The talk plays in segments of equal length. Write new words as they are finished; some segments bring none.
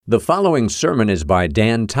The following sermon is by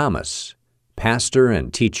Dan Thomas, pastor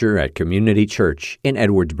and teacher at Community Church in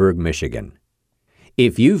Edwardsburg, Michigan.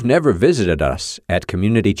 If you've never visited us at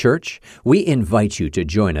Community Church, we invite you to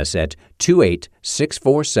join us at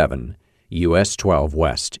 28647 US 12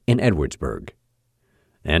 West in Edwardsburg.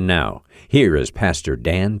 And now, here is Pastor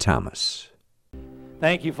Dan Thomas.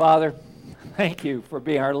 Thank you, Father. Thank you for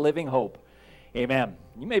being our living hope. Amen.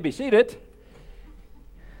 You may be seated.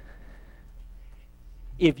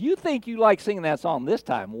 If you think you like singing that song this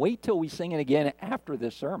time, wait till we sing it again after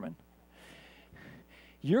this sermon.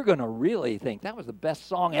 You're going to really think that was the best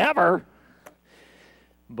song ever.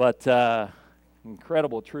 But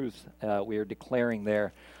incredible truths we are declaring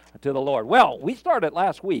there to the Lord. Well, we started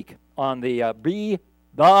last week on the Be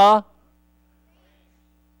the...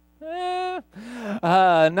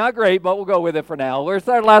 not great, but we'll go with it for now. We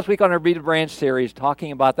started last week on our Be the Branch series,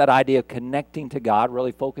 talking about that idea of connecting to God,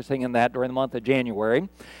 really focusing on that during the month of January.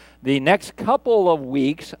 The next couple of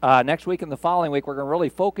weeks, next week and the following week, we're going to really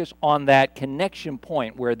focus on that connection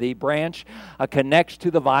point where the branch connects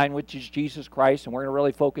to the vine, which is Jesus Christ, and we're going to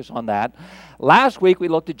really focus on that. Last week, we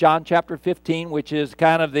looked at John chapter 15, which is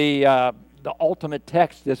kind of the ultimate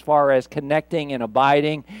text as far as connecting and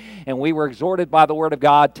abiding. And we were exhorted by the Word of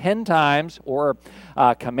God 10 times, or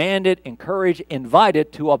commanded, encouraged,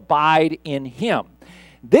 invited to abide in Him.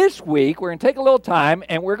 This week, we're going to take a little time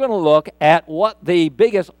and we're going to look at what the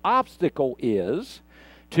biggest obstacle is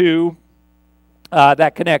to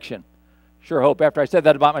that connection. Sure hope after I said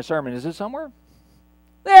that about my sermon, is it somewhere?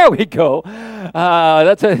 There we go.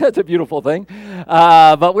 That's a beautiful thing.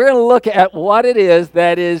 But we're going to look at what it is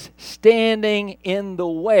that is standing in the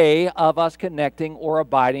way of us connecting or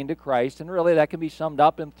abiding to Christ. And really that can be summed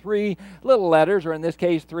up in 3 little letters, or in this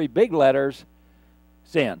case 3 big letters: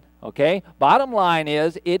 sin. Okay? Bottom line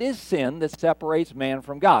is, it is sin that separates man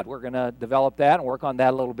from God. We're going to develop that and work on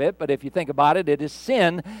that a little bit. But if you think about it, it is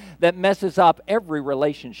sin that messes up every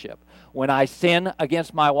relationship. When I sin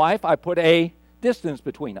against my wife, I put a distance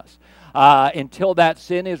between us. Until that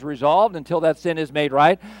sin is resolved, until that sin is made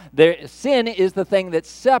right, sin is the thing that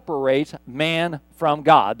separates man from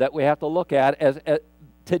God that we have to look at as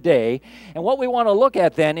today. And what we want to look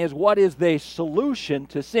at then is, what is the solution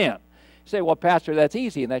to sin? You say, well, Pastor, that's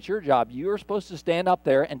easy, and that's your job. You're supposed to stand up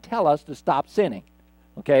there and tell us to stop sinning.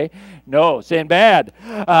 Okay? No, sin bad.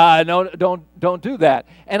 No, don't do that.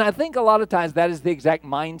 And I think a lot of times that is the exact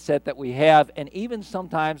mindset that we have, and even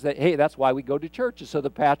sometimes that, hey, that's why we go to churches, so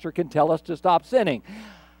the pastor can tell us to stop sinning.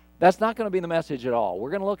 That's not going to be the message at all.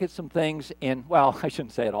 We're going to look at some things in, well, I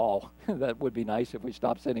shouldn't say it all. That would be nice if we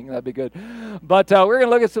stopped sinning. That'd be good. But we're going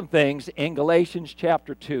to look at some things in Galatians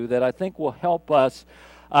chapter 2 that I think will help us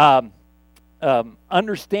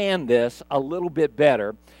understand this a little bit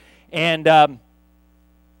better. And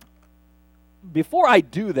before I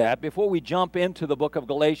do that, before we jump into the book of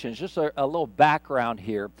Galatians, just a little background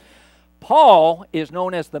here. Paul is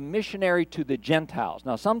known as the missionary to the Gentiles.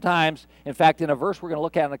 Now sometimes, in fact, in a verse we're going to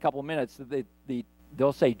look at in a couple of minutes,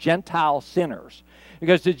 they'll say Gentile sinners.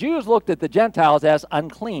 Because the Jews looked at the Gentiles as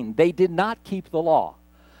unclean. They did not keep the law.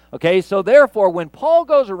 Okay, so therefore, when Paul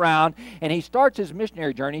goes around and he starts his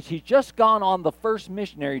missionary journeys, he's just gone on the first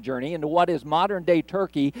missionary journey into what is modern-day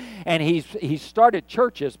Turkey, and he's started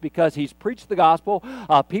churches because he's preached the gospel.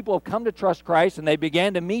 People have come to trust Christ, and they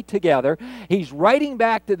began to meet together. He's writing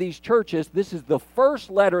back to these churches. This is the first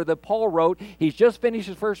letter that Paul wrote. He's just finished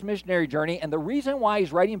his first missionary journey, and the reason why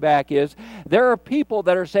he's writing back is there are people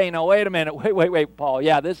that are saying, oh, wait a minute, wait, Paul,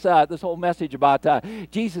 yeah, this whole message about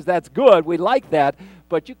Jesus, that's good, we like that,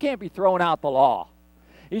 but you can't be throwing out the law.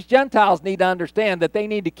 These Gentiles need to understand that they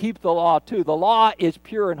need to keep the law too. The law is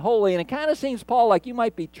pure and holy, and it kind of seems, Paul, like you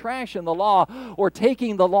might be trashing the law or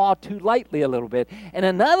taking the law too lightly a little bit. And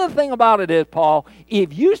another thing about it is, Paul,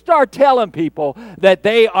 if you start telling people that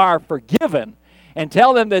they are forgiven and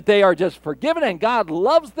tell them that they are just forgiven and God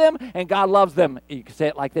loves them, and God loves them, you can say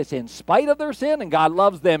it like this, in spite of their sin, and God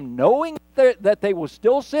loves them knowing that they will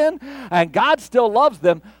still sin, and God still loves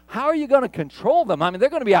them, how are you going to control them? I mean, they're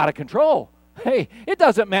going to be out of control. Hey, it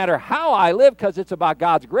doesn't matter how I live because it's about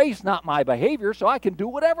God's grace, not my behavior, so I can do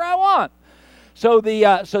whatever I want. So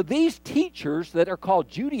these teachers that are called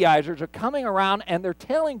Judaizers are coming around and they're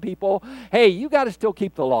telling people, hey, you got to still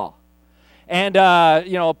keep the law. And,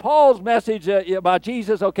 Paul's message about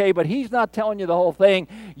Jesus, okay, but he's not telling you the whole thing.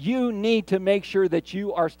 You need to make sure that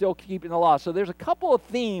you are still keeping the law. So there's a couple of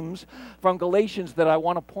themes from Galatians that I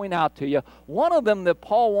want to point out to you. One of them that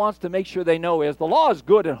Paul wants to make sure they know is the law is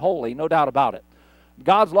good and holy, no doubt about it.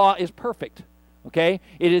 God's law is perfect, okay?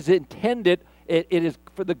 It is intended, it is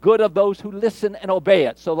for the good of those who listen and obey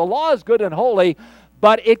it. So the law is good and holy,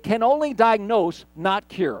 but it can only diagnose, not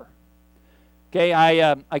cure. Okay,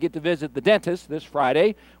 I get to visit the dentist this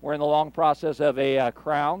Friday. We're in the long process of a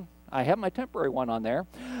crown. I have my temporary one on there,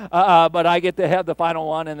 but I get to have the final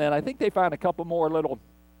one, and then I think they found a couple more little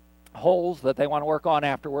holes that they want to work on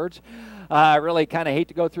afterwards. I really kind of hate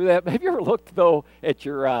to go through that. Have you ever looked, though, at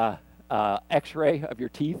your x-ray of your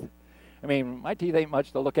teeth? I mean, my teeth ain't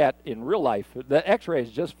much to look at in real life. The x-ray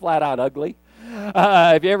is just flat out ugly.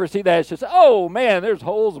 If you ever see that, it's just, oh, man, there's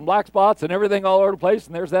holes and black spots and everything all over the place,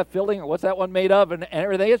 and there's that filling, or what's that one made of, and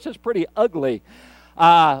everything. It's just pretty ugly.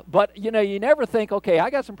 But, you know, you never think, okay, I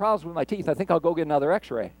got some problems with my teeth. I think I'll go get another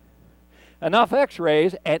x-ray. Enough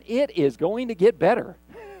x-rays, and it is going to get better.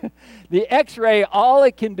 The x-ray, all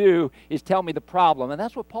it can do is tell me the problem. And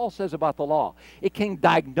that's what Paul says about the law. It can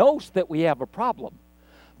diagnose that we have a problem,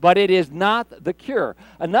 but it is not the cure.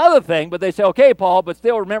 Another thing, but they say, okay, Paul, but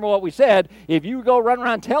still remember what we said. If you go run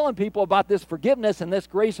around telling people about this forgiveness and this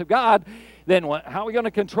grace of God, then how are we going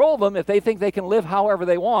to control them if they think they can live however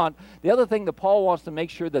they want? The other thing that Paul wants to make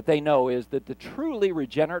sure that they know is that the truly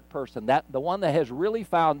regenerate person, that the one that has really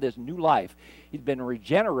found this new life, he's been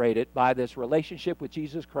regenerated by this relationship with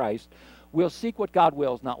Jesus Christ, will seek what God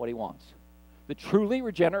wills, not what he wants. The truly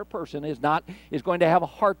regenerate person is going to have a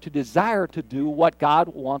heart to desire to do what God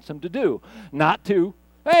wants him to do, not to,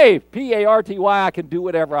 hey, P-A-R-T-Y, I can do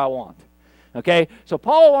whatever I want. Okay, so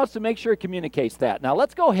Paul wants to make sure he communicates that. Now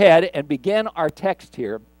let's go ahead and begin our text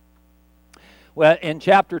here. Well, in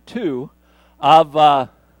chapter 2 of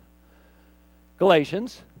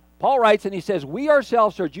Galatians, Paul writes and he says, we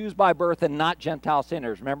ourselves are Jews by birth and not Gentile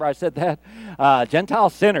sinners. Remember I said that? Gentile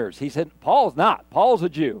sinners. He said, Paul's not. Paul's a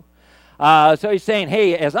Jew. So he's saying,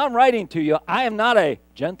 hey, as I'm writing to you, I am not a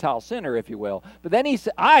Gentile sinner, if you will. But then he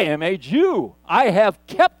said, I am a Jew. I have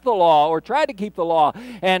kept the law, or tried to keep the law.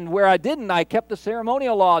 And where I didn't, I kept the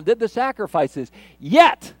ceremonial law and did the sacrifices.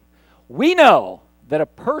 Yet, we know that a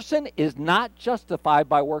person is not justified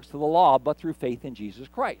by works of the law, but through faith in Jesus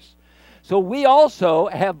Christ. So we also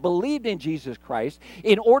have believed in Jesus Christ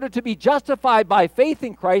in order to be justified by faith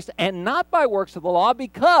in Christ and not by works of the law,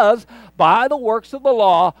 because by the works of the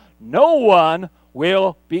law, no one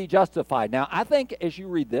will be justified. Now, I think as you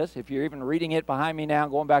read this, if you're even reading it behind me now,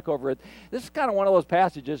 going back over it, this is kind of one of those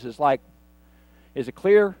passages. It's like, is it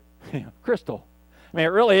clear? Crystal. I mean, it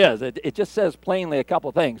really is. It just says plainly a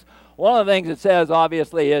couple things. One of the things it says,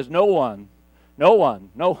 obviously, is no one,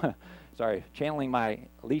 sorry, channeling my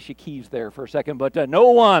Alicia Keys there for a second, but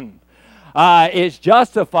no one is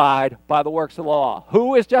justified by the works of the law.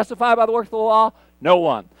 Who is justified by the works of the law? No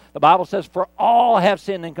one. The Bible says, for all have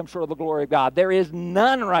sinned and come short of the glory of God. There is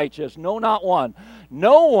none righteous, no, not one.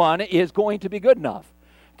 No one is going to be good enough.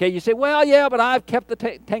 Okay, you say, well, yeah, but I've kept the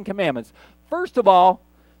Ten Commandments. First of all,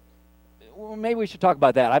 maybe we should talk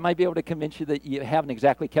about that. I might be able to convince you that you haven't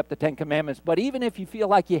exactly kept the Ten Commandments, but even if you feel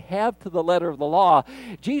like you have to the letter of the law,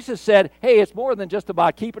 Jesus said, hey, it's more than just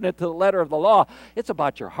about keeping it to the letter of the law. It's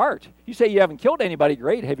about your heart. You say you haven't killed anybody,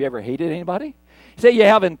 great. Have you ever hated anybody? You say you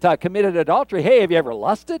haven't committed adultery. Hey, have you ever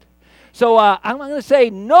lusted? So I'm going to say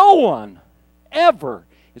no one ever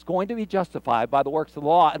is going to be justified by the works of the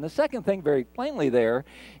law. And the second thing very plainly there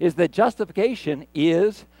is that justification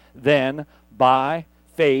is then by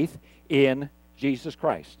faith in Jesus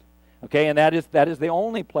Christ. Okay, and that is the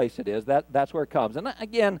only place it is. That's where it comes. And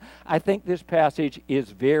again, I think this passage is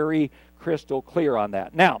very crystal clear on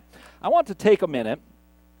that. Now, I want to take a minute,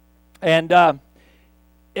 and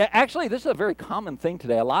actually, this is a very common thing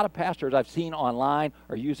today. A lot of pastors I've seen online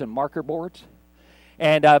are using marker boards.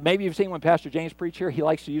 And maybe you've seen when Pastor James preaches here, he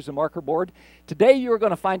likes to use a marker board. Today, you're going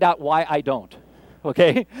to find out why I don't.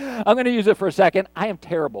 Okay, I'm going to use it for a second. I am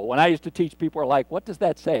terrible. When I used to teach, people are like, what does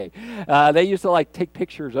that say? They used to like take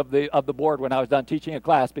pictures of the board when I was done teaching a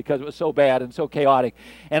class because it was so bad and so chaotic.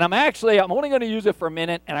 And I'm only going to use it for a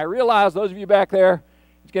minute, and I realize those of you back there,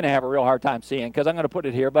 it's going to have a real hard time seeing because I'm going to put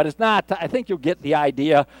it here, but it's not. I think you'll get the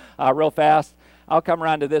idea real fast. I'll come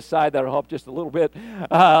around to this side. That'll help just a little bit.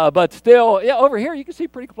 But still, yeah, over here you can see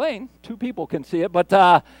pretty plain. Two people can see it. But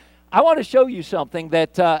I want to show you something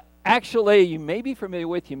that actually you may be familiar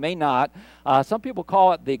with, you may not. Some people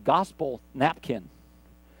call it the gospel napkin.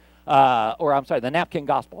 The napkin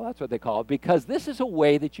gospel, that's what they call it, because this is a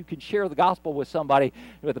way that you can share the gospel with somebody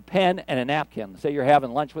with a pen and a napkin. Say you're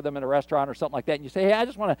having lunch with them in a restaurant or something like that, and you say, hey, I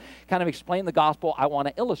just want to kind of explain the gospel. I want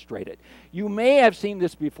to illustrate it. You may have seen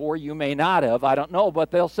this before. You may not have. I don't know,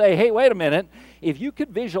 but they'll say, hey, wait a minute. If you could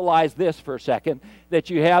visualize this for a second,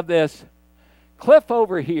 that you have this cliff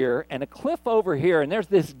over here and a cliff over here, and there's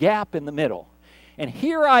this gap in the middle. And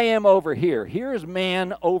here I am over here. Here is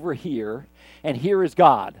man over here, and here is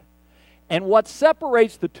God. And what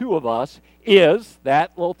separates the two of us is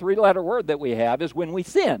that little three-letter word that we have is when we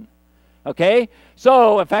sin. Okay?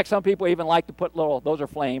 So, in fact, some people even like to put those are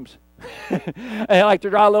flames. They like to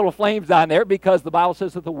draw little flames on there because the Bible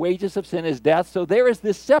says that the wages of sin is death. So there is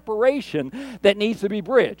this separation that needs to be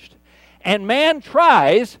bridged. And man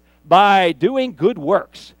tries by doing good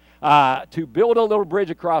works to build a little bridge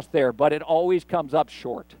across there, but it always comes up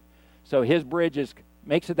short. So his bridge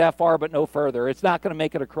makes it that far but no further. It's not going to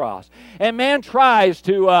make it across. And man tries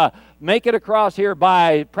to make it across here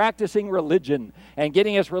by practicing religion and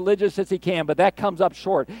getting as religious as he can, but that comes up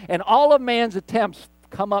short. And all of man's attempts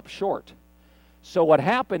come up short. So what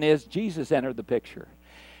happened is Jesus entered the picture.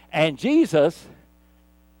 And Jesus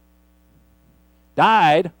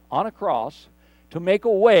died on a cross to make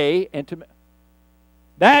a way and to...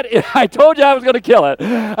 I told you I was going to kill it.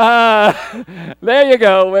 There you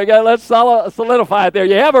go. Let's solidify it there.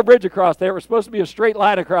 You have a bridge across there. We're supposed to be a straight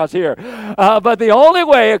line across here. But the only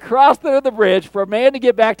way across the bridge for a man to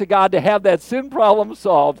get back to God, to have that sin problem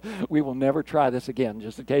solved, we will never try this again.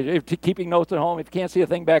 Just in case, if keeping notes at home, if you can't see a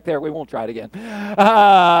thing back there, we won't try it again.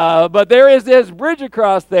 But there is this bridge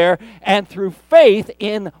across there, and through faith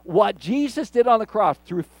in what Jesus did on the cross,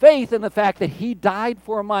 through faith in the fact that he died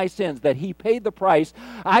for my sins, that he paid the price,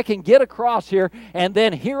 I can get across here, and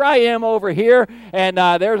then here I am over here, and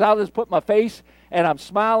I'll just put my face, and I'm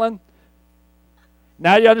smiling.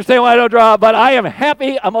 Now you understand why I don't draw, but I am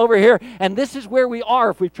happy I'm over here, and this is where we are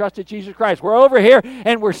if we've trusted Jesus Christ. We're over here,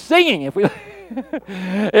 and we're singing.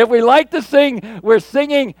 If we like to sing, we're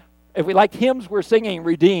singing. If we like hymns, we're singing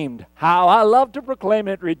redeemed. How I love to proclaim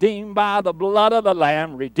it, redeemed by the blood of the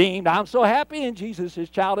Lamb, redeemed. I'm so happy in Jesus, his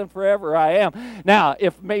child, and forever I am. Now,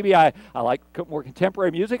 if maybe I like more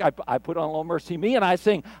contemporary music, I put on a little Mercy Me, and I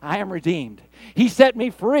sing, I am redeemed. He set me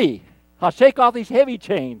free. I'll shake off these heavy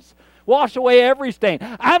chains, wash away every stain.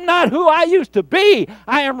 I'm not who I used to be.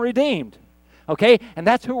 I am redeemed. Okay, and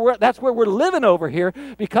that's where we're living over here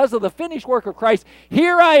because of the finished work of Christ.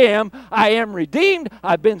 Here I am redeemed,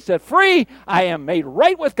 I've been set free, I am made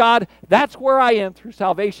right with God. That's where I am through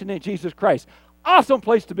salvation in Jesus Christ. Awesome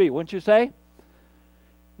place to be, wouldn't you say?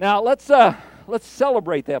 Now let's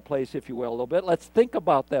celebrate that place, if you will, a little bit. Let's think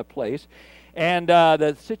about that place and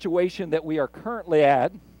the situation that we are currently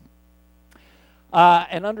at,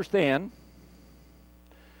 and understand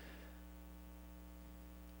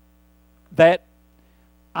that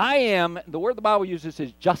the word the Bible uses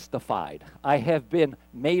is justified. I have been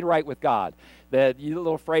made right with God. The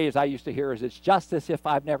little phrase I used to hear is, it's just as if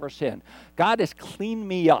I've never sinned. God has cleaned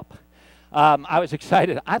me up. I was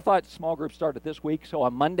excited. I thought small group started this week, so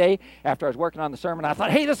on Monday, after I was working on the sermon, I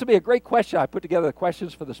thought, hey, this would be a great question. I put together the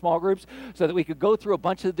questions for the small groups so that we could go through a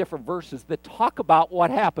bunch of the different verses that talk about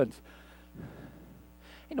what happens.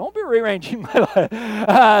 Don't be rearranging my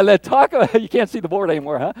life. You can't see the board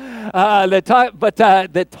anymore, huh?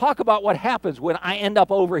 That talk about what happens when I end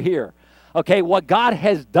up over here. Okay, what God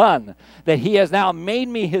has done, that he has now made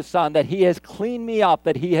me his son, that he has cleaned me up,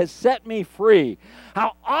 that he has set me free.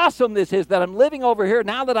 How awesome this is that I'm living over here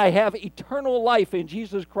now that I have eternal life in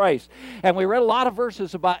Jesus Christ. And we read a lot of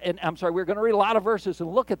verses we're going to read a lot of verses and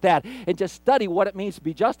look at that and just study what it means to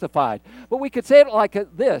be justified. But we could say it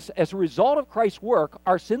like this: as a result of Christ's work,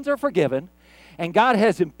 our sins are forgiven, and God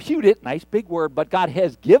has imputed, nice big word, but God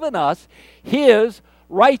has given us his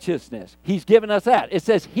righteousness. He's given us that. It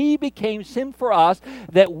says he became sin for us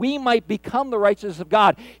that we might become the righteousness of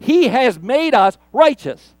God. He has made us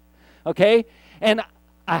righteous. Okay? And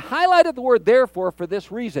I highlighted the word therefore for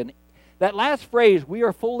this reason. That last phrase, we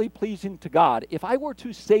are fully pleasing to God. If I were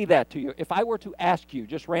to say that to you, if I were to ask you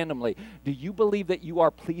just randomly, do you believe that you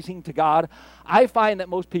are pleasing to God? I find that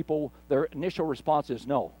most people, their initial response is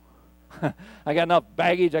no. I got enough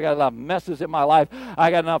baggage, I got enough messes in my life,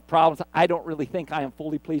 I got enough problems. I don't really think I am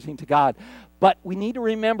fully pleasing to God. But we need to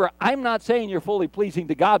remember, I'm not saying you're fully pleasing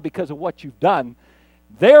to God because of what you've done.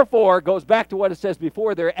 Therefore, goes back to what it says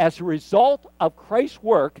before there, as a result of Christ's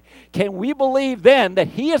work, can we believe then that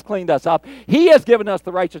he has cleaned us up, he has given us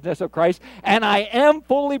the righteousness of Christ, and I am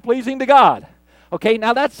fully pleasing to God. Okay,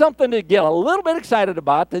 now that's something to get a little bit excited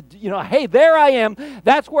about. That, hey, there I am.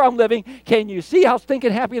 That's where I'm living. Can you see how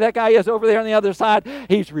stinking happy that guy is over there on the other side?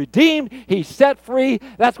 He's redeemed. He's set free.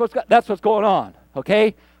 That's what's going on.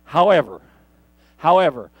 Okay. However,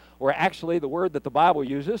 or actually the word that the Bible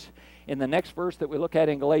uses in the next verse that we look at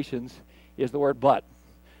in Galatians is the word but.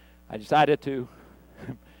 I decided to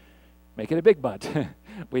make it a big but.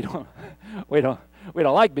 We don't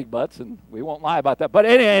like big butts, and we won't lie about that. But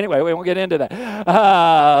anyway, we won't get into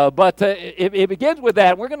that. But it begins with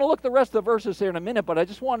that. We're going to look at the rest of the verses here in a minute, but I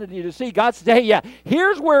just wanted you to see God said, hey, yeah,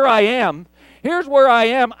 here's where I am. Here's where I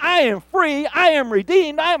am. I am free. I am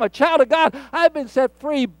redeemed. I am a child of God. I've been set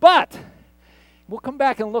free. But we'll come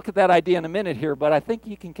back and look at that idea in a minute here, but I think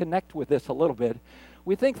you can connect with this a little bit.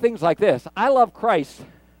 We think things like this. I love Christ,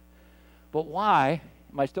 but why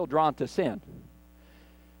am I still drawn to sin?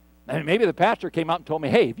 And maybe the pastor came out and told me,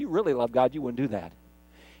 hey, if you really love God, you wouldn't do that.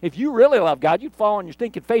 If you really love God, you'd fall on your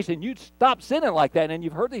stinking face and you'd stop sinning like that. And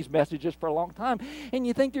you've heard these messages for a long time. And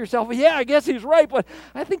you think to yourself, well, yeah, I guess he's right, but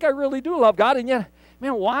I think I really do love God. And yet,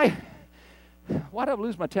 man, why did I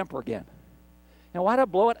lose my temper again? And why did I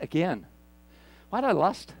blow it again? Why did I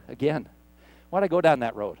lust again? Why did I go down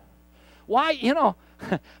that road? Why,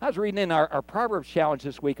 I was reading in our Proverbs challenge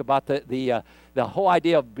this week about the whole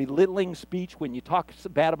idea of belittling speech when you talk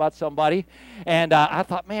bad about somebody. And I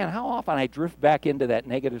thought, man, how often I drift back into that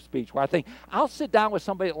negative speech where I think, I'll sit down with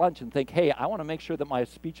somebody at lunch and think, hey, I want to make sure that my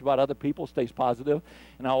speech about other people stays positive.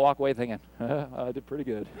 And I'll walk away thinking, I did pretty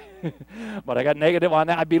good. But I got negative on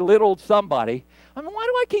that. I belittled somebody. I mean, why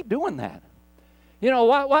do I keep doing that?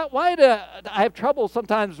 Why do I have trouble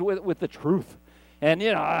sometimes with the truth? And,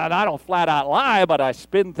 and I don't flat out lie, but I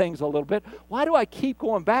spin things a little bit. Why do I keep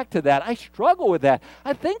going back to that? I struggle with that.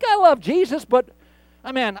 I think I love Jesus, but,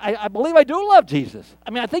 I believe I do love Jesus.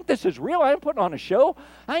 I think this is real. I ain't putting on a show.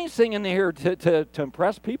 I ain't singing here to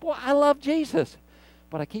impress people. I love Jesus.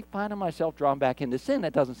 But I keep finding myself drawn back into sin.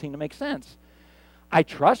 That doesn't seem to make sense. I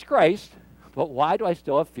trust Christ, but why do I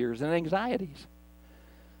still have fears and anxieties?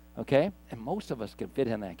 Okay? And most of us can fit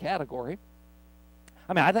in that category.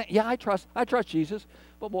 I think, yeah, I trust Jesus,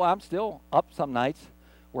 but boy, I'm still up some nights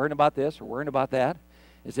worrying about this or worrying about that,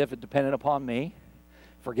 as if it depended upon me,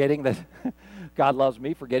 forgetting that God loves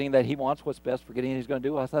me, forgetting that he wants what's best, forgetting he's going to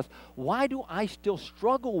do what's best. Why do I still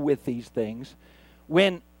struggle with these things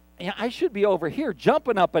when I should be over here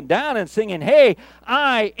jumping up and down and singing, hey,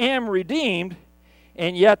 I am redeemed,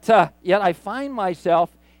 and yet I find myself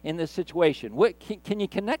in this situation? Can you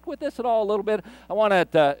connect with this at all a little bit? I want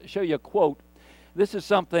to show you a quote. This is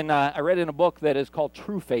something I read in a book that is called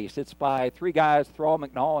True Face. It's by three guys, Thrall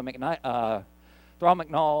McNall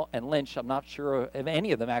and Lynch. I'm not sure of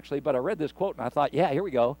any of them, actually, but I read this quote, and I thought, yeah, here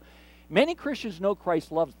we go. Many Christians know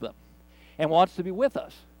Christ loves them and wants to be with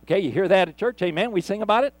us. Okay, you hear that at church, amen? We sing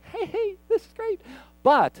about it. Hey, this is great.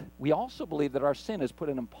 But we also believe that our sin has put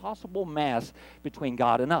an impossible mass between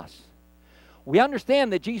God and us. We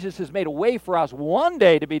understand that Jesus has made a way for us one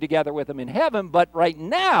day to be together with him in heaven, but right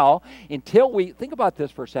now, think about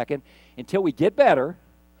this for a second, until we get better,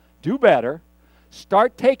 do better,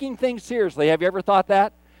 start taking things seriously. Have you ever thought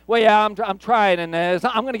that? Well, yeah, I'm trying, and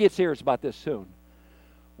I'm going to get serious about this soon.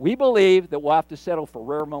 We believe that we'll have to settle for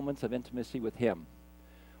rare moments of intimacy with him.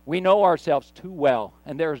 We know ourselves too well,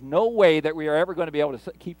 and there's no way that we are ever going to be able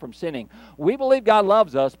to keep from sinning. We believe God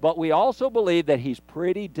loves us, but we also believe that he's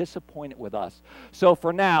pretty disappointed with us. So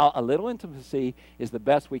for now, a little intimacy is the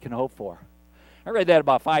best we can hope for. I read that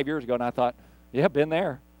about 5 years ago, and I thought, yeah, been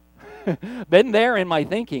there. Been there in my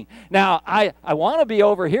thinking. Now, I want to be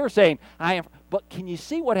over here saying, but can you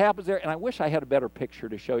see what happens there? And I wish I had a better picture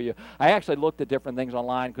to show you. I actually looked at different things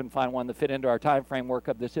online, couldn't find one that fit into our time framework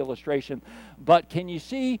of this illustration. But can you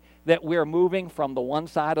see that we're moving from the one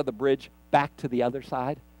side of the bridge back to the other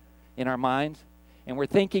side in our minds? And we're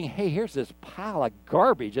thinking, hey, here's this pile of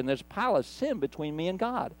garbage and this pile of sin between me and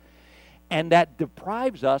God. And that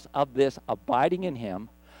deprives us of this abiding in him,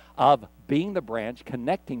 of being the branch,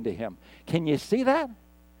 connecting to him. Can you see that?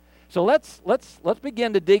 So let's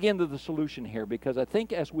begin to dig into the solution here, because I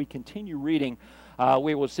think as we continue reading,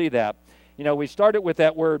 we will see that. We started with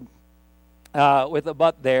that word with a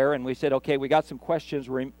but there, and we said, okay, we got some questions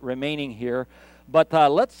remaining here. But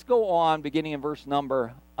let's go on, beginning in verse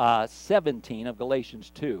number 17 of Galatians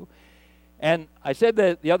 2. And I said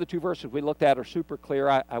that the other two verses we looked at are super clear.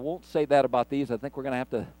 I won't say that about these. I think we're going to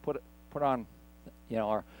have to put on,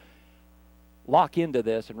 or lock into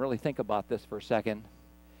this and really think about this for a second.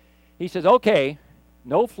 He says, okay,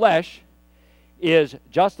 no flesh is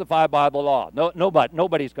justified by the law.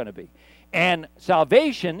 Nobody's going to be. And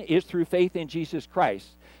salvation is through faith in Jesus Christ.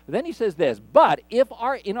 But then he says this, but if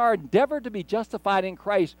in our endeavor to be justified in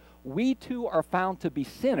Christ, we too are found to be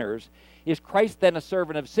sinners, is Christ then a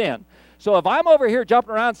servant of sin? So if I'm over here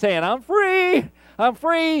jumping around saying, I'm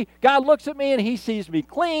free, God looks at me and he sees me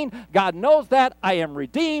clean, God knows that, I am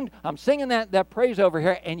redeemed, I'm singing that praise over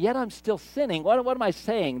here, and yet I'm still sinning. What am I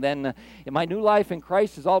saying? Then my new life in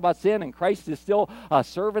Christ is all about sin, and Christ is still a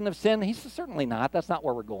servant of sin? He's certainly not. That's not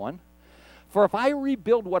where we're going. For if I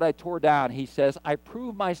rebuild what I tore down, he says, I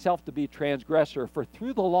prove myself to be a transgressor, for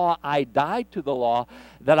through the law I died to the law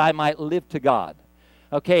that I might live to God.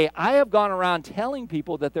 Okay, I have gone around telling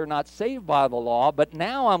people that they're not saved by the law, but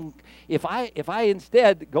now if I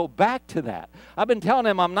instead go back to that, I've been telling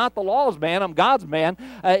them I'm not the law's man, I'm God's man.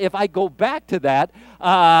 If I go back to that,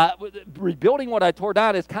 rebuilding what I tore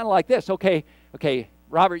down is kind of like this. Okay,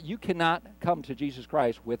 Robert, you cannot come to Jesus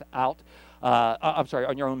Christ without,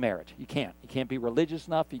 on your own merit. You can't. You can't be religious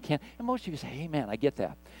enough. You can't. And most of you say, amen, I get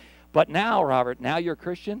that. But now, Robert, now you're a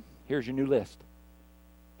Christian, here's your new list.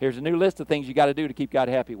 Here's a new list of things you got to do to keep God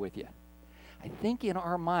happy with you. I think in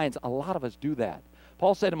our minds, a lot of us do that.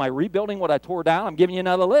 Paul said, am I rebuilding what I tore down? I'm giving you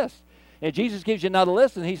another list. And Jesus gives you another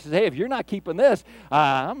list, and he says, hey, if you're not keeping this,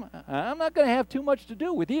 I'm not going to have too much to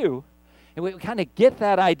do with you. And we kind of get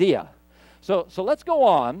that idea. So let's go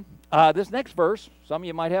on. This next verse, some of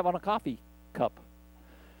you might have on a coffee cup.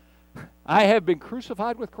 I have been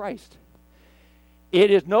crucified with Christ. It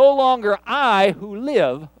is no longer I who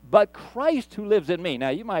live, but Christ who lives in me. Now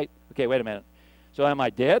you might, okay, wait a minute. So am I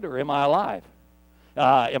dead or am I alive?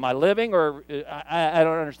 Am I living or, I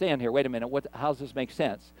don't understand here. Wait a minute, how does this make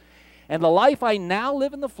sense? And the life I now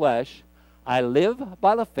live in the flesh, I live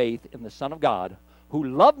by the faith in the Son of God, who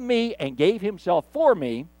loved me and gave himself for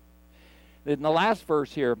me. In the last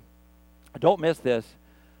verse here, don't miss this.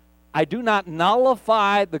 I do not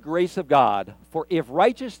nullify the grace of God, for if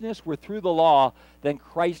righteousness were through the law, then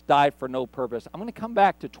Christ died for no purpose. I'm going to come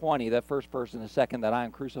back to 20, that first verse in a second, that I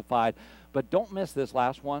am crucified. But don't miss this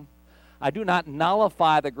last one. I do not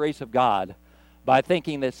nullify the grace of God by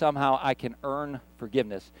thinking that somehow I can earn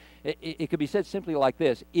forgiveness. It could be said simply like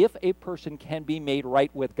this. If a person can be made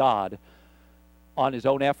right with God on his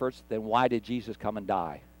own efforts, then why did Jesus come and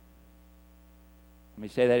die? Let me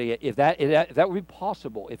say that again. If that would be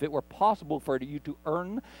possible, if it were possible for you to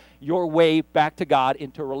earn your way back to God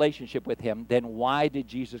into a relationship with him, then why did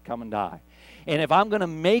Jesus come and die? And if I'm going to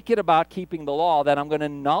make it about keeping the law, then I'm going to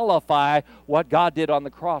nullify what God did on the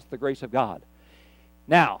cross, the grace of God.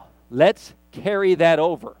 Now, let's carry that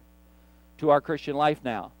over to our Christian life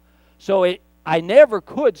now. So I never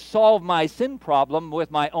could solve my sin problem with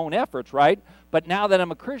my own efforts, right? But now that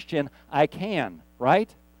I'm a Christian, I can, right?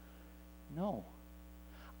 No.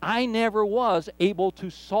 I never was able to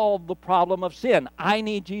solve the problem of sin. I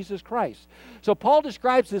need Jesus Christ. So Paul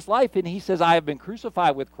describes this life and he says, I have been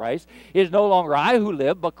crucified with Christ. It is no longer I who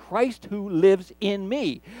live, but Christ who lives in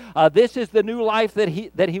me. This is the new life that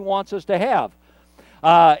he wants us to have.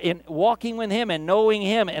 In walking with him and knowing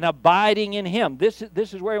him and abiding in him. This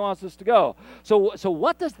is where he wants us to go. So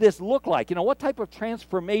what does this look like? What type of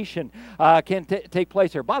transformation can take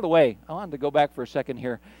place here? By the way, I wanted to go back for a second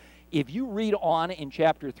here. If you read on in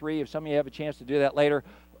chapter 3, if some of you have a chance to do that later,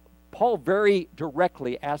 Paul very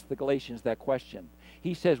directly asked the Galatians that question.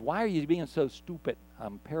 He says, why are you being so stupid?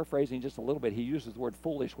 I'm paraphrasing just a little bit. He uses the word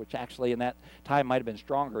foolish, which actually in that time might have been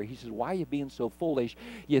stronger. He says, why are you being so foolish?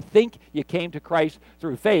 You think you came to Christ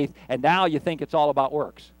through faith, and now you think it's all about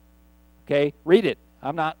works. Okay? Read it.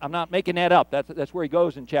 I'm not making that up. That's where he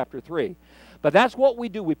goes in chapter 3. But that's what we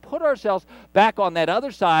do. We put ourselves back on that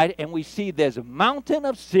other side, and we see this mountain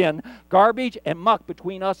of sin, garbage, and muck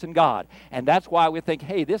between us and God. And that's why we think,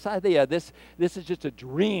 hey, this idea, this is just a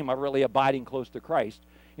dream of really abiding close to Christ.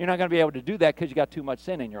 You're not going to be able to do that because you got too much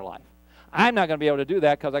sin in your life. I'm not going to be able to do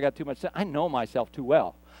that because I got too much sin. I know myself too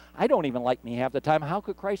well. I don't even like me half the time. How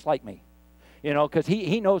could Christ like me? Because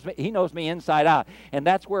he knows me inside out. And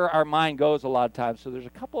that's where our mind goes a lot of times. So there's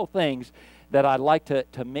a couple of things that I'd like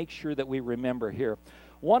to make sure that we remember here.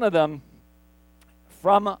 One of them,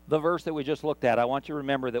 from the verse that we just looked at, I want you to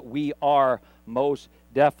remember that we are most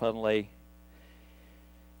definitely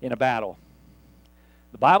in a battle.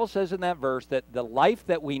 The Bible says in that verse that the life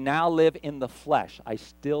that we now live in the flesh, I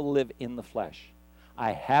still live in the flesh.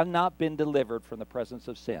 I have not been delivered from the presence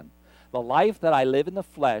of sin. The life that I live in the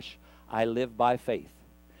flesh, I live by faith.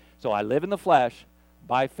 So I live in the flesh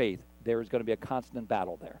by faith. There is going to be a constant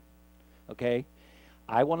battle there. Okay?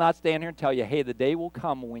 I will not stand here and tell you, hey, the day will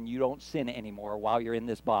come when you don't sin anymore while you're in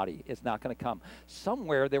this body. It's not going to come.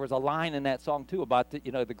 Somewhere there was a line in that song, too, about,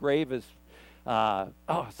 the grave is,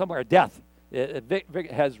 somewhere death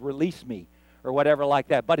has released me or whatever like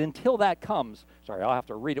that. But until that comes, sorry, I'll have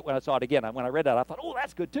to read it when I saw it again. When I read that, I thought, oh,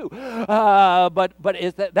 that's good, too. But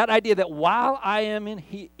it's that idea that while I am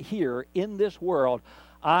here in this world,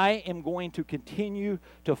 I am going to continue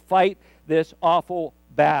to fight this awful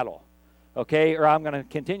battle. Okay, or I'm going to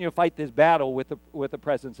continue to fight this battle with the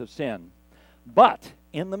presence of sin. But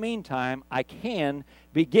in the meantime, I can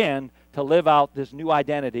begin to live out this new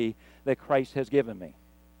identity that Christ has given me.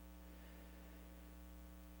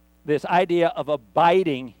 This idea of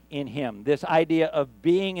abiding in him, this idea of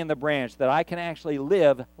being in the branch, that I can actually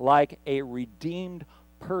live like a redeemed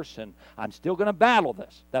person. I'm still going to battle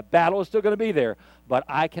this. That battle is still going to be there, but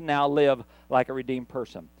I can now live like a redeemed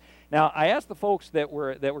person. Now, I asked the folks that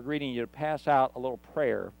were greeting you to pass out a little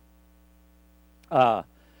prayer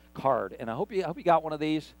card, and I hope you got one of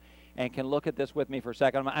these and can look at this with me for a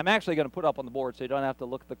second. I'm actually going to put up on the board so you don't have to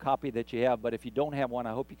look at the copy that you have, but if you don't have one,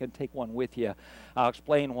 I hope you can take one with you. I'll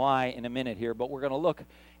explain why in a minute here, but we're going to look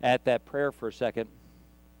at that prayer for a second.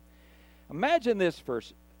 Imagine this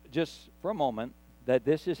just for a moment, that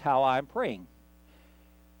this is how I'm praying.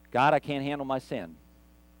 God, I can't handle my sin.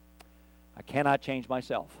 I cannot change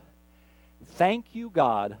myself. Thank you,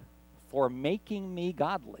 God, for making me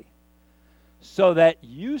godly, so that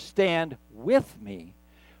you stand with me,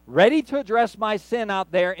 ready to address my sin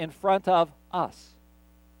out there in front of us.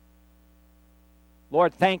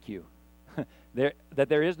 Lord, thank you that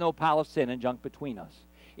there is no pile of sin and junk between us.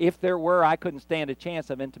 If there were, I couldn't stand a chance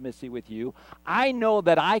of intimacy with you. I know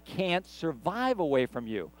that I can't survive away from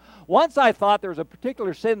you. Once I thought there was a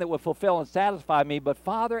particular sin that would fulfill and satisfy me, but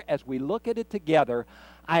Father, as we look at it together,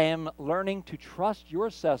 I am learning to trust your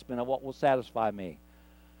assessment of what will satisfy me.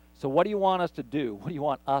 So what do you want us to do? What do you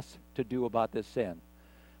want us to do about this sin?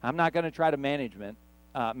 I'm not going to try to manage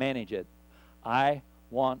it. I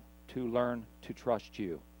want to learn to trust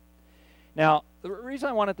you. Now, the reason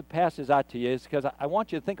I wanted to pass this out to you is because I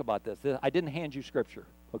want you to think about this. I didn't hand you Scripture,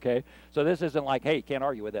 okay? So this isn't like, hey, you can't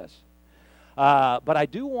argue with this. But I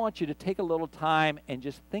do want you to take a little time and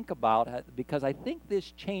just think about it, because I think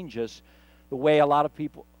this changes the way a lot of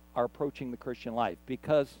people are approaching the Christian life.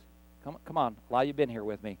 Because, come on, a lot of you have been here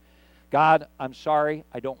with me. God, I'm sorry.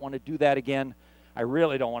 I don't want to do that again. I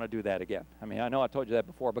really don't want to do that again. I mean, I know I told you that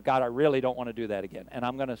before, but God, I really don't want to do that again. And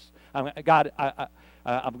I'm going to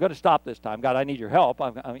stop this time. God, I need your help.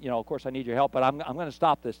 Of course I need your help, but I'm going to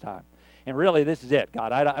stop this time. And really, this is it,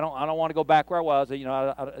 God. I don't want to go back where I was.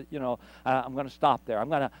 I'm going to stop there. I'm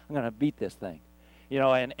going to beat this thing.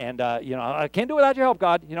 I can't do it without your help,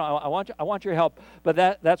 God. I want your help, but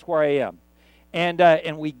that's where I am.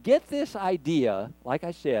 And we get this idea, like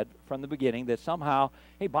I said from the beginning, that somehow,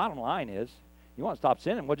 hey, bottom line is, you want to stop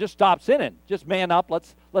sinning? Well, just stop sinning. Just man up.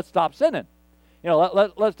 Let's stop sinning.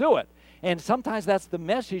 Let's do it. And sometimes that's the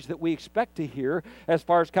message that we expect to hear as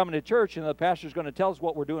far as coming to church. And the pastor's going to tell us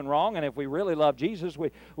what we're doing wrong. And if we really love Jesus,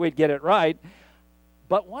 we'd get it right.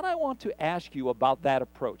 But what I want to ask you about that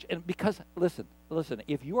approach, and because, listen,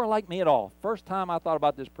 if you are like me at all, first time I thought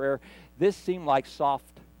about this prayer, this seemed like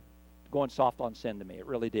going soft on sin to me. It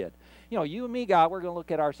really did. You and me, God, we're going to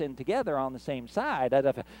look at our sin together on the same side.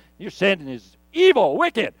 Your sin is evil,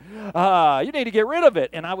 wicked. You need to get rid of it.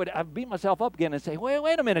 And I'd beat myself up again and say,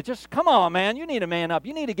 wait a minute, just come on, man. You need to man up.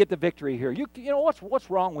 You need to get the victory here. What's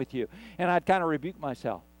wrong with you? And I'd kind of rebuke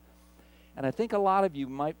myself. And I think a lot of you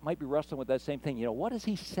might be wrestling with that same thing. What is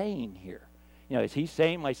he saying here? Is he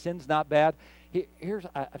saying my sin's not bad?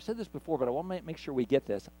 I've said this before, but I want to make sure we get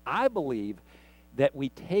this. I believe that we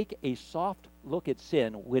take a soft look at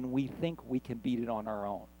sin when we think we can beat it on our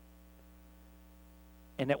own.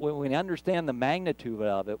 And that when we understand the magnitude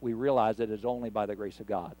of it, we realize that it's only by the grace of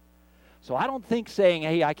God. So I don't think saying,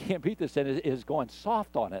 hey, I can't beat this sin is going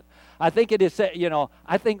soft on it. I think it is,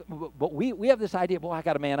 but we have this idea, boy, I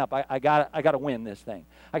got to man up. I got to win this thing.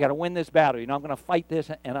 I got to win this battle. I'm going to fight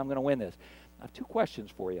this and I'm going to win this. I have two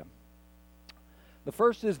questions for you. The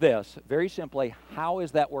first is this, very simply, how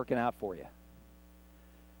is that working out for you?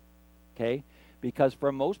 Okay? Because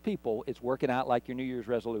for most people, it's working out like your New Year's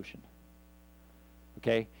resolution.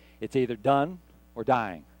 Okay? It's either done or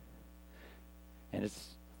dying. And it's,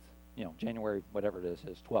 January, whatever it is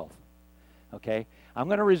 12th. Okay? I'm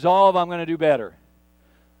going to resolve, I'm going to do better.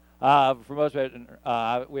 For most of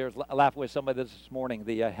it, we were laughing with somebody this morning.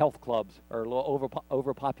 The health clubs are a little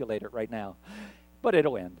overpopulated right now. But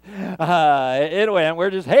it'll end. It'll end.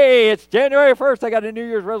 We're just, hey, it's January 1st. I got a New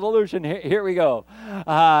Year's resolution. Here we go.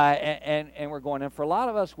 And we're going. And for a lot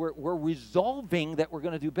of us, we're resolving that we're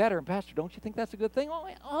going to do better. And Pastor, don't you think that's a good thing? Well,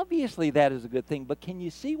 obviously that is a good thing. But can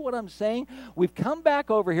you see what I'm saying? We've come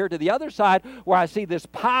back over here to the other side where I see this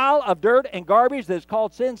pile of dirt and garbage that's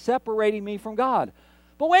called sin separating me from God.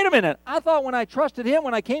 But wait a minute. I thought when I trusted Him,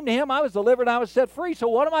 when I came to Him, I was delivered and I was set free. So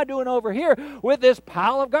what am I doing over here with this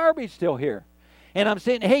pile of garbage still here? And I'm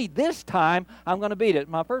saying, hey, this time I'm going to beat it.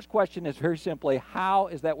 My first question is very simply, how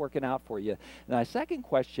is that working out for you? And my second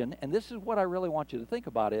question, and this is what I really want you to think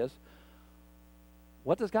about, is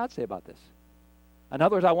what does God say about this? In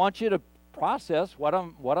other words, I want you to process what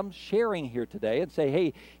I'm sharing here today and say,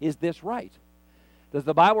 hey, is this right? Does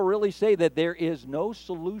the Bible really say that there is no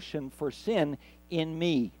solution for sin in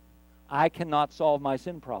me? I cannot solve my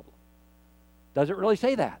sin problem. Does it really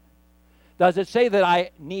say that? Does it say that I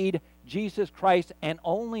need Jesus Christ and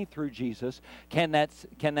only through Jesus can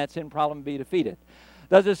that sin problem be defeated.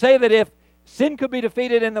 Does it say that if sin could be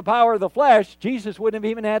defeated in the power of the flesh, Jesus wouldn't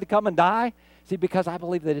have even had to come and die? See, because I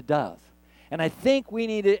believe that it does. And I think we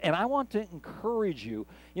need it, and I want to encourage you.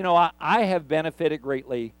 You know, I have benefited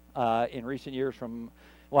greatly in recent years from,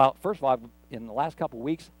 well, first of all, in the last couple of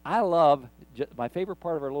weeks, I love, my favorite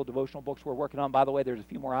part of our little devotional books we're working on, by the way, there's a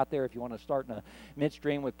few more out there if you want to start in a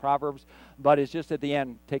midstream with Proverbs, but it's just at the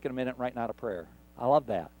end, taking a minute and writing out a prayer. I love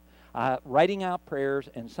that. Writing out prayers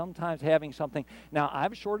and sometimes having something. Now, I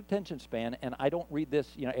have a short attention span, and I don't read this,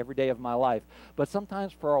 every day of my life. But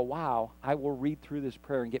sometimes for a while, I will read through this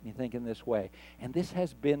prayer and get me thinking this way. And this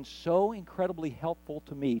has been so incredibly helpful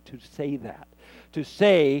to me to say that. To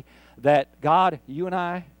say that, God, you and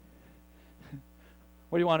I,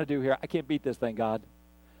 what do you want to do here? I can't beat this thing, God.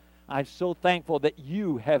 I'm so thankful that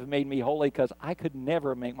you have made me holy because I could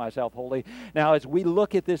never make myself holy. Now, as we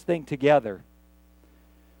look at this thing together,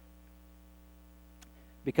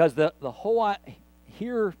 because the whole,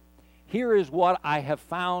 here is what I have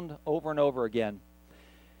found over and over again.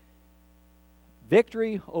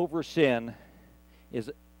 Victory over sin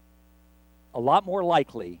is a lot more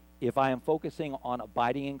likely if I am focusing on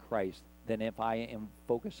abiding in Christ than if I am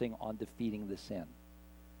focusing on defeating the sin.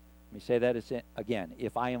 Let me say that again.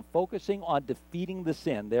 If I am focusing on defeating the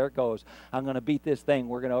sin, there it goes. I'm going to beat this thing.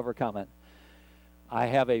 We're going to overcome it. I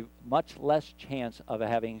have a much less chance of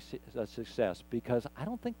having a success because I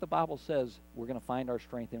don't think the Bible says we're going to find our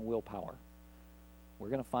strength in willpower. We're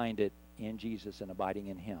going to find it in Jesus and abiding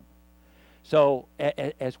in Him. So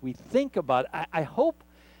as we think about it, I hope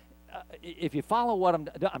if you follow what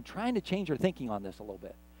I'm trying to change your thinking on this a little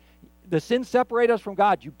bit. Does sin separate us from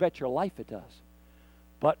God? You bet your life it does.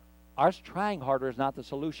 But us trying harder is not the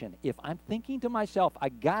solution. If I'm thinking to myself, I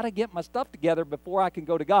got to get my stuff together before I can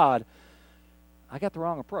go to God, I got the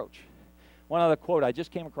wrong approach. One other quote I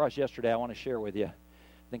just came across yesterday I want to share with you. I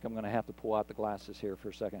think I'm going to have to pull out the glasses here for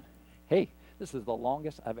a second. Hey, this is the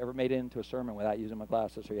longest I've ever made it into a sermon without using my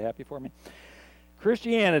glasses. Are you happy for me?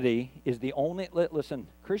 Christianity is the only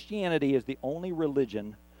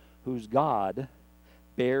religion whose God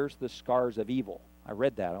bears the scars of evil. I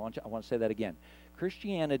read that. I want to say that again.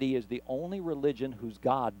 Christianity is the only religion whose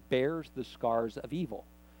God bears the scars of evil.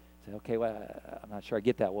 Say, okay, well, I'm not sure I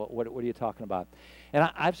get that. What are you talking about? And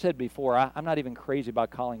I've said before, I'm not even crazy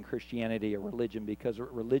about calling Christianity a religion because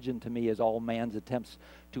religion to me is all man's attempts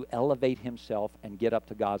to elevate himself and get up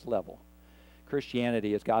to God's level.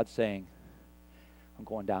 Christianity is God saying, I'm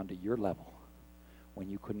going down to your level when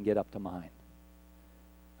you couldn't get up to mine.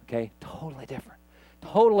 Okay? Totally different.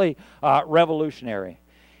 Totally revolutionary.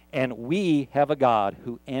 And we have a God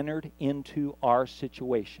who entered into our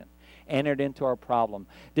situation. Entered into our problem.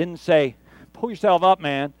 Didn't say, pull yourself up,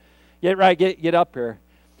 man. Get right, get up here.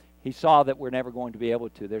 He saw that we're never going to be able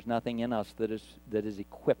to. There's nothing in us that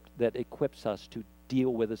equips us to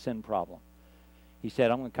deal with a sin problem. He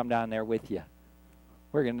said, I'm going to come down there with you.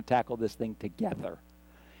 We're going to tackle this thing together.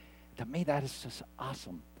 To me, that is just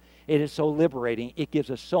awesome. It is so liberating. It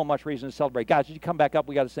gives us so much reason to celebrate. Guys, would you come back up?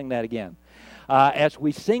 We got to sing that again. As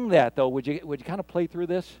we sing that, though, would you kind of play through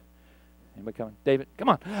this? Anybody coming? David, come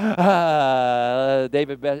on.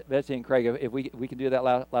 David, Betsy, and Craig, if we can do that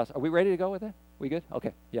last. Are we ready to go with that? We good?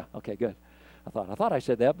 Okay. Yeah. Okay. Good. I thought I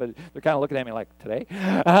said that, but they're kind of looking at me like today.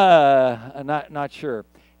 Not sure.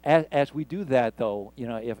 As we do that, though,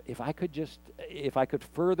 if I could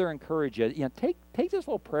further encourage you, take this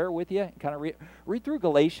little prayer with you and kind of read through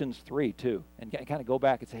Galatians 3 too, and kind of go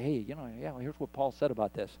back and say, hey, here's what Paul said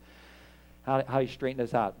about this, how he straightened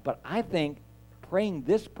this out. But I think praying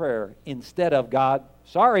this prayer instead of God,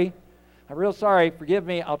 sorry, I'm real sorry, forgive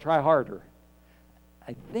me, I'll try harder.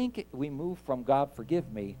 I think we move from God,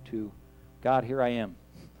 forgive me, to God, here I am.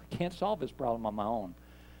 I can't solve this problem on my own.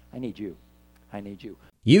 I need you. I need you.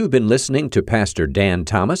 You've been listening to Pastor Dan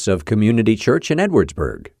Thomas of Community Church in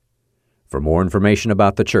Edwardsburg. For more information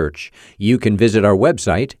about the church, you can visit our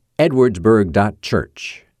website,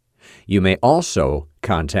 edwardsburg.church. You may also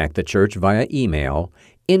contact the church via email,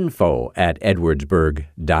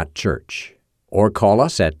 info@edwardsburg.church, or call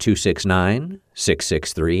us at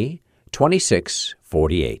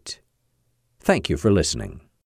 269-663-2648. Thank you for listening.